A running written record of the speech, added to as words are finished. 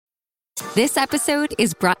This episode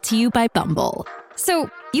is brought to you by Bumble. So,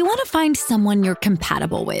 you want to find someone you're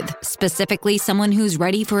compatible with, specifically someone who's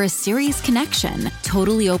ready for a serious connection,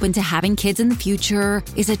 totally open to having kids in the future,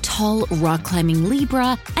 is a tall, rock-climbing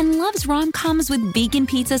Libra, and loves rom-coms with vegan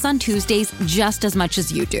pizzas on Tuesdays just as much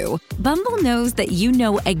as you do. Bumble knows that you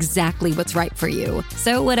know exactly what's right for you.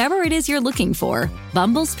 So whatever it is you're looking for,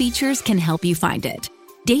 Bumble's features can help you find it.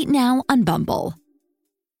 Date now on Bumble.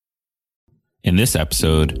 In this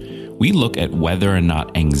episode, we look at whether or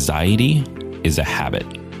not anxiety is a habit.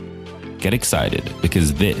 Get excited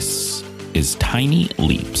because this is Tiny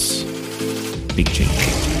Leaps, Big Change.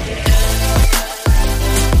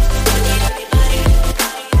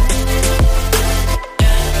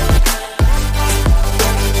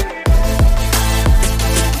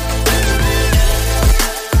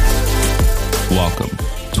 Welcome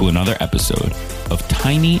to another episode of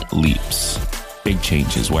Tiny Leaps, Big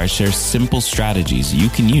Changes, where I share simple strategies you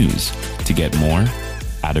can use to get more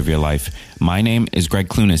out of your life. My name is Greg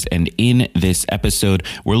Clunis, and in this episode,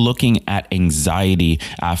 we're looking at anxiety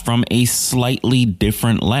from a slightly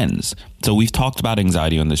different lens. So we've talked about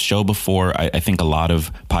anxiety on this show before. I think a lot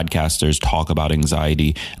of podcasters talk about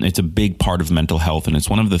anxiety, and it's a big part of mental health, and it's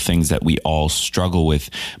one of the things that we all struggle with.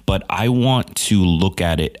 But I want to look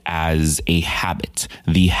at it as a habit,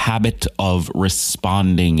 the habit of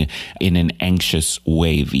responding in an anxious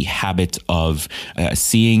way, the habit of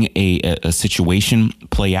seeing a situation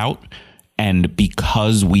play out. And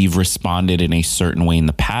because we've responded in a certain way in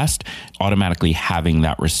the past, automatically having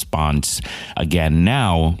that response again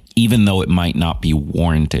now, even though it might not be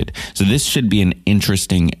warranted. So this should be an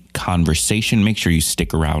interesting conversation. Make sure you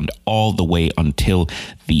stick around all the way until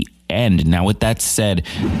the end. Now, with that said,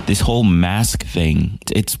 this whole mask thing,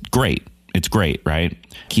 it's great. It's great, right?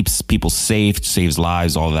 Keeps people safe, saves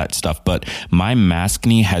lives, all that stuff. But my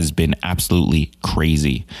maskne has been absolutely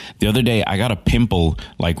crazy. The other day, I got a pimple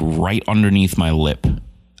like right underneath my lip.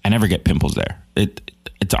 I never get pimples there.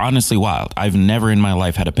 It's honestly wild. I've never in my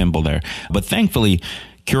life had a pimple there. But thankfully,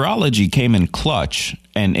 Curology came in clutch,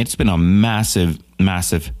 and it's been a massive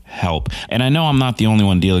help. And I know I'm not the only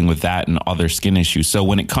one dealing with that and other skin issues. So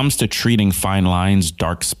when it comes to treating fine lines,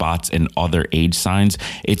 dark spots, and other age signs,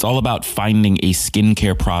 it's all about finding a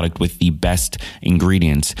skincare product with the best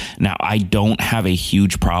ingredients. Now, I don't have a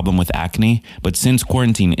huge problem with acne, but since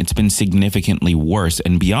quarantine, it's been significantly worse.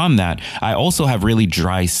 And beyond that, I also have really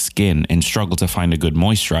dry skin and struggle to find a good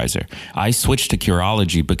moisturizer. I switched to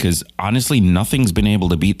Curology because honestly, nothing's been able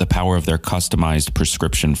to beat the power of their customized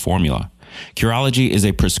prescription formula. Curology is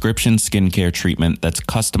a prescription skincare treatment that's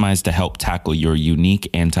customized to help tackle your unique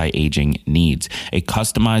anti-aging needs. A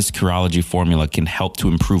customized Curology formula can help to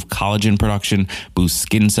improve collagen production, boost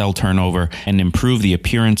skin cell turnover, and improve the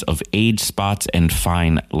appearance of age spots and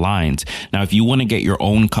fine lines. Now, if you want to get your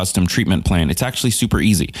own custom treatment plan, it's actually super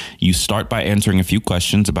easy. You start by answering a few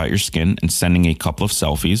questions about your skin and sending a couple of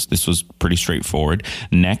selfies. This was pretty straightforward.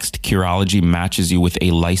 Next, Curology matches you with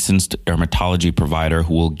a licensed dermatology provider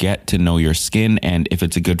who will get to know your skin, and if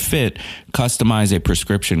it's a good fit, customize a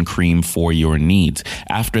prescription cream for your needs.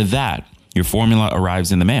 After that, your formula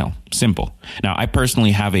arrives in the mail. Simple. Now, I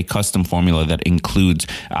personally have a custom formula that includes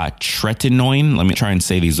tretinoin. Let me try and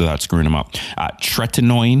say these without screwing them up.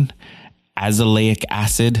 Tretinoin, azelaic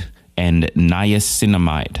acid, and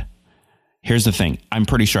niacinamide. Here's the thing. I'm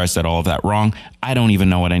pretty sure I said all of that wrong. I don't even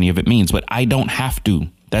know what any of it means, but I don't have to.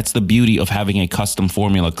 That's the beauty of having a custom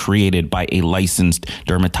formula created by a licensed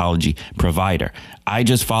dermatology provider. I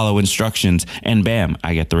just follow instructions and bam,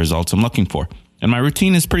 I get the results I'm looking for. And my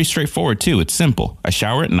routine is pretty straightforward too. It's simple. I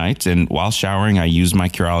shower at night, and while showering, I use my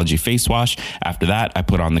Curology face wash. After that, I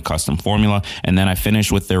put on the custom formula, and then I finish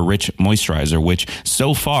with their rich moisturizer, which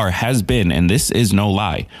so far has been, and this is no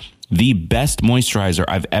lie, the best moisturizer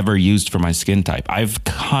I've ever used for my skin type. I've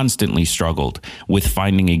constantly struggled with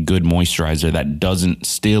finding a good moisturizer that doesn't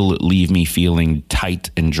still leave me feeling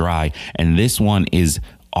tight and dry. And this one is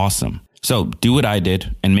awesome. So do what I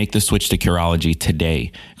did and make the switch to Curology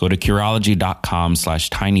today. Go to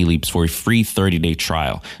Curology.com/tinyleaps for a free 30-day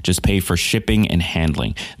trial. Just pay for shipping and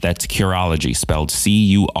handling. That's Curology, spelled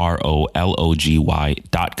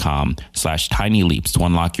CUROLOGY.com/tinyleaps to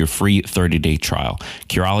unlock your free 30-day trial.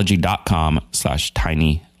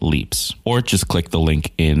 Curology.com/tinyleaps. Or just click the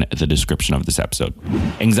link in the description of this episode.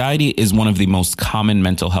 Anxiety is one of the most common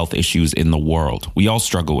mental health issues in the world. We all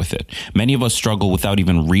struggle with it. Many of us struggle without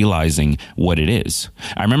even realizing what it is.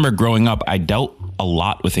 I remember growing up, I dealt a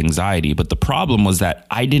lot with anxiety, but the problem was that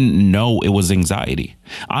I didn't know it was anxiety.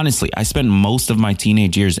 Honestly, I spent most of my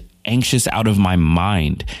teenage years anxious out of my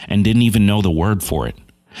mind and didn't even know the word for it.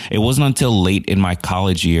 It wasn't until late in my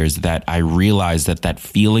college years that I realized that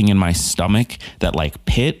feeling in my stomach, that like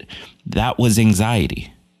pit, that was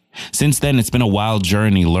anxiety. Since then, it's been a wild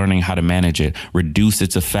journey learning how to manage it, reduce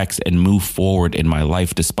its effects, and move forward in my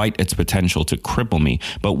life despite its potential to cripple me.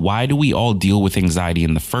 But why do we all deal with anxiety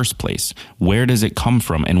in the first place? Where does it come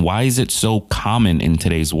from? And why is it so common in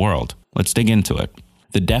today's world? Let's dig into it.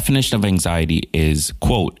 The definition of anxiety is,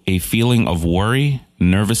 quote, a feeling of worry,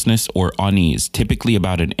 nervousness, or unease, typically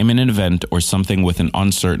about an imminent event or something with an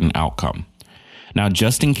uncertain outcome. Now,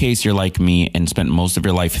 just in case you're like me and spent most of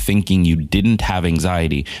your life thinking you didn't have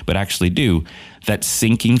anxiety, but actually do, that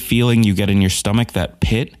sinking feeling you get in your stomach, that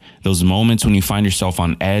pit, those moments when you find yourself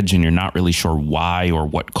on edge and you're not really sure why or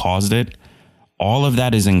what caused it, all of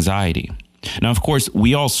that is anxiety. Now, of course,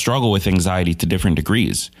 we all struggle with anxiety to different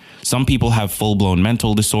degrees. Some people have full-blown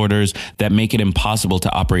mental disorders that make it impossible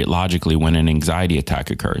to operate logically when an anxiety attack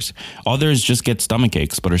occurs. Others just get stomach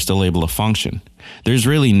aches but are still able to function. There's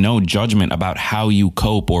really no judgment about how you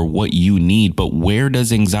cope or what you need, but where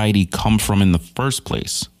does anxiety come from in the first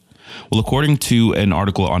place? Well, according to an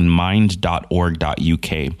article on mind.org.uk,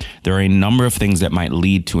 there are a number of things that might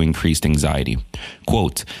lead to increased anxiety.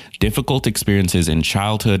 Quote, difficult experiences in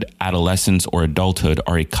childhood, adolescence, or adulthood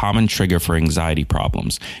are a common trigger for anxiety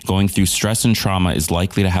problems. Going through stress and trauma is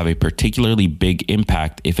likely to have a particularly big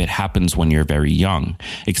impact if it happens when you're very young.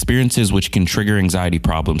 Experiences which can trigger anxiety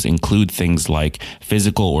problems include things like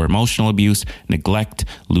physical or emotional abuse, neglect,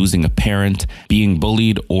 losing a parent, being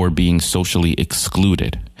bullied, or being socially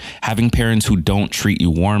excluded. Having parents who don't treat you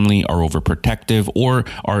warmly, are overprotective, or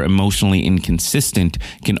are emotionally inconsistent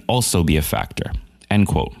can also be a factor. End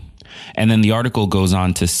quote. And then the article goes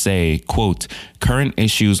on to say, quote, current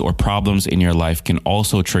issues or problems in your life can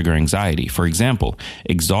also trigger anxiety. For example,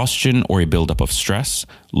 exhaustion or a buildup of stress,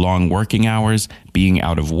 long working hours, being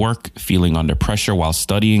out of work, feeling under pressure while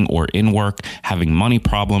studying or in work, having money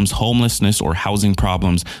problems, homelessness or housing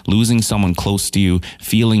problems, losing someone close to you,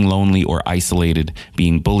 feeling lonely or isolated,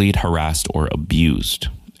 being bullied, harassed, or abused.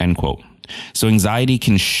 End quote. So anxiety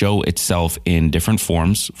can show itself in different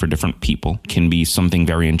forms for different people. It can be something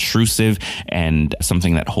very intrusive and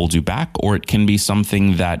something that holds you back, or it can be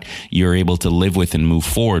something that you're able to live with and move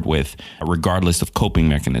forward with, regardless of coping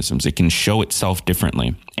mechanisms. It can show itself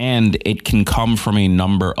differently, and it can come from a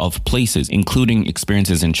number of places, including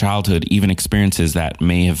experiences in childhood, even experiences that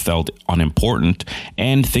may have felt unimportant,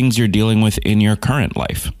 and things you're dealing with in your current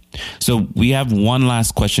life. So we have one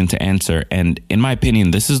last question to answer, and in my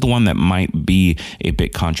opinion, this is the one that might be a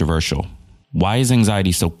bit controversial. Why is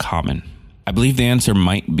anxiety so common? I believe the answer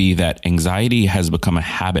might be that anxiety has become a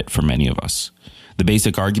habit for many of us. The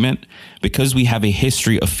basic argument, because we have a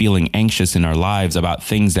history of feeling anxious in our lives about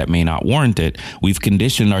things that may not warrant it, we've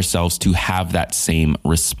conditioned ourselves to have that same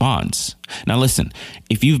response. Now listen,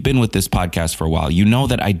 if you've been with this podcast for a while, you know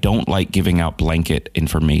that I don't like giving out blanket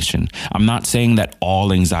information. I'm not saying that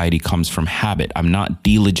all anxiety comes from habit. I'm not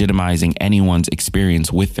delegitimizing anyone's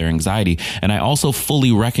experience with their anxiety. And I also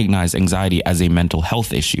fully recognize anxiety as a mental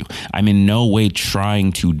health issue. I'm in no way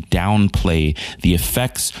trying to downplay the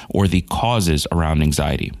effects or the causes around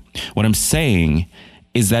anxiety. What I'm saying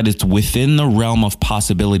is that it's within the realm of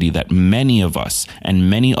possibility that many of us and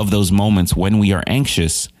many of those moments when we are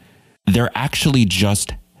anxious, they're actually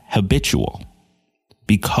just habitual.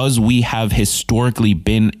 Because we have historically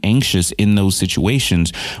been anxious in those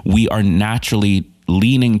situations, we are naturally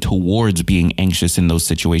leaning towards being anxious in those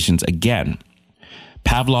situations again.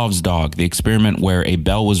 Pavlov's dog, the experiment where a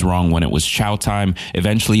bell was rung when it was chow time,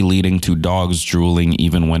 eventually leading to dogs drooling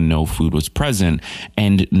even when no food was present,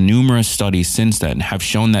 and numerous studies since then have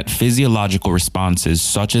shown that physiological responses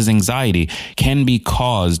such as anxiety can be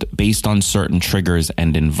caused based on certain triggers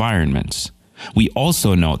and environments. We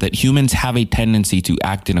also know that humans have a tendency to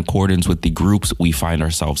act in accordance with the groups we find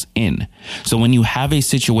ourselves in. So when you have a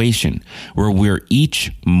situation where we're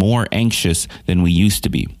each more anxious than we used to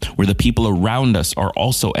be, where the people around us are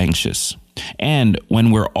also anxious, and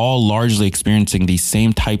when we're all largely experiencing these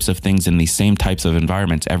same types of things in these same types of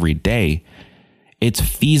environments every day, it's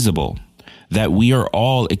feasible that we are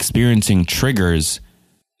all experiencing triggers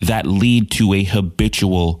that lead to a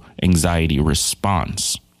habitual anxiety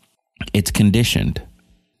response. It's conditioned.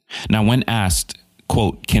 Now, when asked,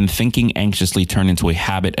 quote, can thinking anxiously turn into a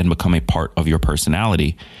habit and become a part of your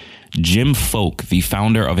personality? Jim Folk, the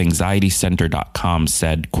founder of AnxietyCenter.com,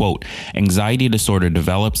 said, quote, "Anxiety disorder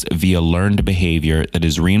develops via learned behavior that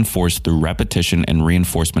is reinforced through repetition and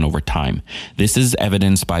reinforcement over time. This is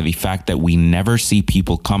evidenced by the fact that we never see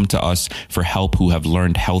people come to us for help who have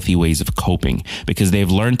learned healthy ways of coping. Because they've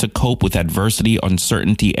learned to cope with adversity,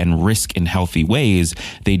 uncertainty, and risk in healthy ways,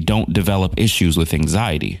 they don't develop issues with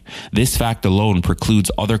anxiety. This fact alone precludes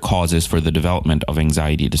other causes for the development of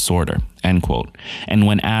anxiety disorder," end quote. And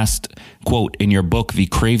when asked, quote, "In your book, The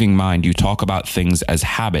Craving Mind, you talk about things as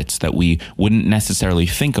habits that we wouldn't necessarily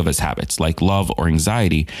think of as habits, like love or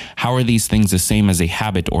anxiety. How are these things the same as a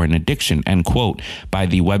habit or an addiction?" End quote. By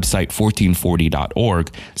the website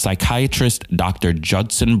 1440.org, psychiatrist Dr.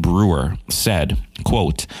 Judson Brewer said,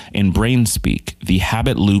 quote, "In brain speak, the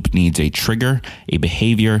habit loop needs a trigger, a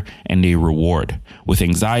behavior, and a reward. With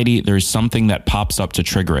anxiety, there is something that pops up to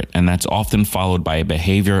trigger it, and that's often followed by a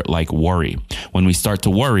behavior like worry. When we start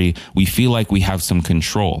to worry, we feel like we have some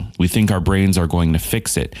control. We think our brains are going to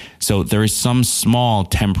fix it. So there is some small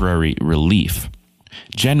temporary relief.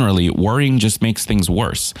 Generally, worrying just makes things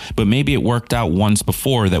worse, but maybe it worked out once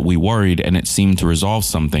before that we worried and it seemed to resolve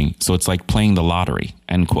something, so it's like playing the lottery,"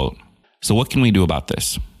 end quote. So what can we do about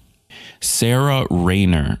this? Sarah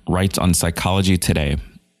Rayner writes on Psychology Today,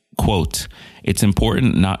 quote, "It's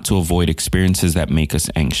important not to avoid experiences that make us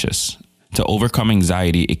anxious. To overcome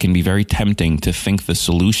anxiety, it can be very tempting to think the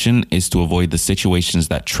solution is to avoid the situations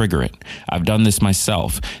that trigger it. I've done this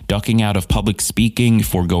myself, ducking out of public speaking,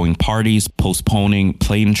 foregoing parties, postponing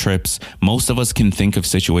plane trips. Most of us can think of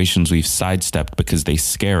situations we've sidestepped because they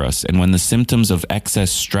scare us. And when the symptoms of excess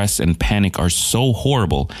stress and panic are so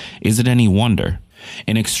horrible, is it any wonder?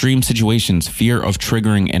 In extreme situations, fear of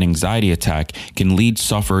triggering an anxiety attack can lead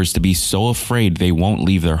sufferers to be so afraid they won't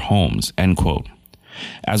leave their homes," end quote.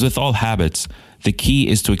 As with all habits, the key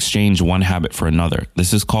is to exchange one habit for another.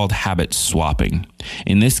 This is called habit swapping.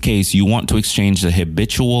 In this case, you want to exchange the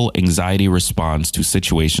habitual anxiety response to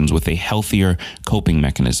situations with a healthier coping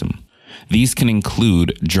mechanism. These can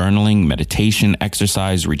include journaling, meditation,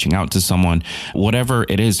 exercise, reaching out to someone, whatever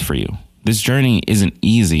it is for you. This journey isn't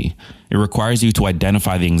easy. It requires you to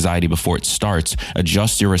identify the anxiety before it starts,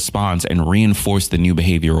 adjust your response, and reinforce the new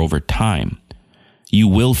behavior over time. You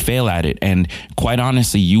will fail at it, and quite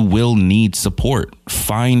honestly, you will need support.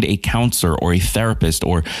 Find a counselor or a therapist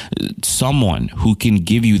or someone who can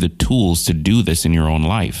give you the tools to do this in your own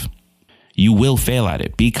life. You will fail at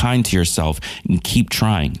it. Be kind to yourself and keep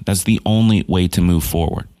trying. That's the only way to move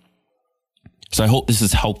forward. So I hope this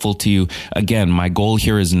is helpful to you. Again, my goal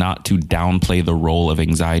here is not to downplay the role of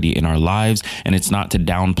anxiety in our lives, and it's not to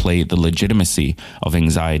downplay the legitimacy of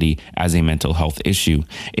anxiety as a mental health issue.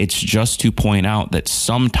 It's just to point out that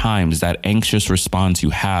sometimes that anxious response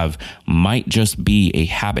you have might just be a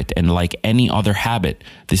habit. And like any other habit,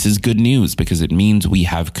 this is good news because it means we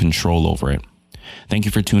have control over it. Thank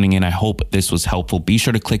you for tuning in. I hope this was helpful. Be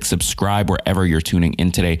sure to click subscribe wherever you're tuning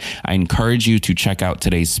in today. I encourage you to check out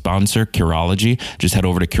today's sponsor, Curology. Just head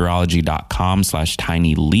over to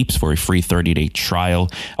Curology.com/tinyleaps for a free 30-day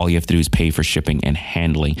trial. All you have to do is pay for shipping and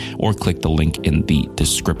handling, or click the link in the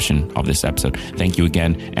description of this episode. Thank you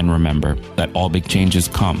again. And remember that all big changes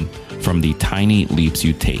come from the tiny leaps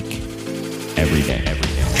you take every day.